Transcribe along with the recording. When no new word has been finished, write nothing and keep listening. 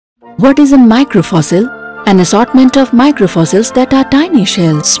What is a microfossil? An assortment of microfossils that are tiny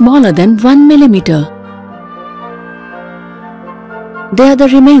shells smaller than 1 millimeter. They are the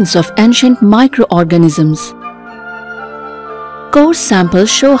remains of ancient microorganisms. Core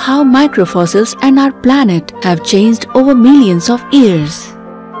samples show how microfossils and our planet have changed over millions of years.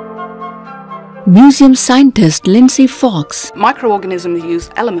 Museum scientist Lyndsey Fox. Microorganisms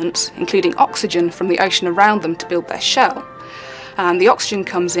use elements, including oxygen, from the ocean around them to build their shell. And the oxygen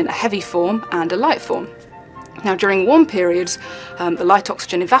comes in a heavy form and a light form. Now, during warm periods, the light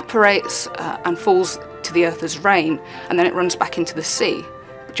oxygen evaporates and falls to the earth as rain, and then it runs back into the sea.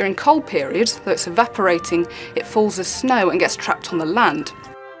 But during cold periods, though it's evaporating, it falls as snow and gets trapped on the land.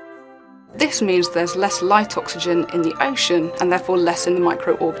 This means there's less light oxygen in the ocean and therefore less in the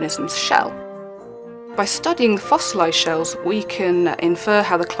microorganism's shell. By studying the fossilised shells, we can infer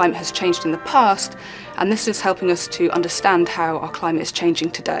how the climate has changed in the past, and this is helping us to understand how our climate is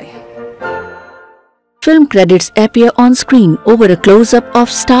changing today. Film credits appear on screen over a close-up of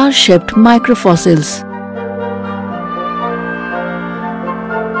star-shaped microfossils.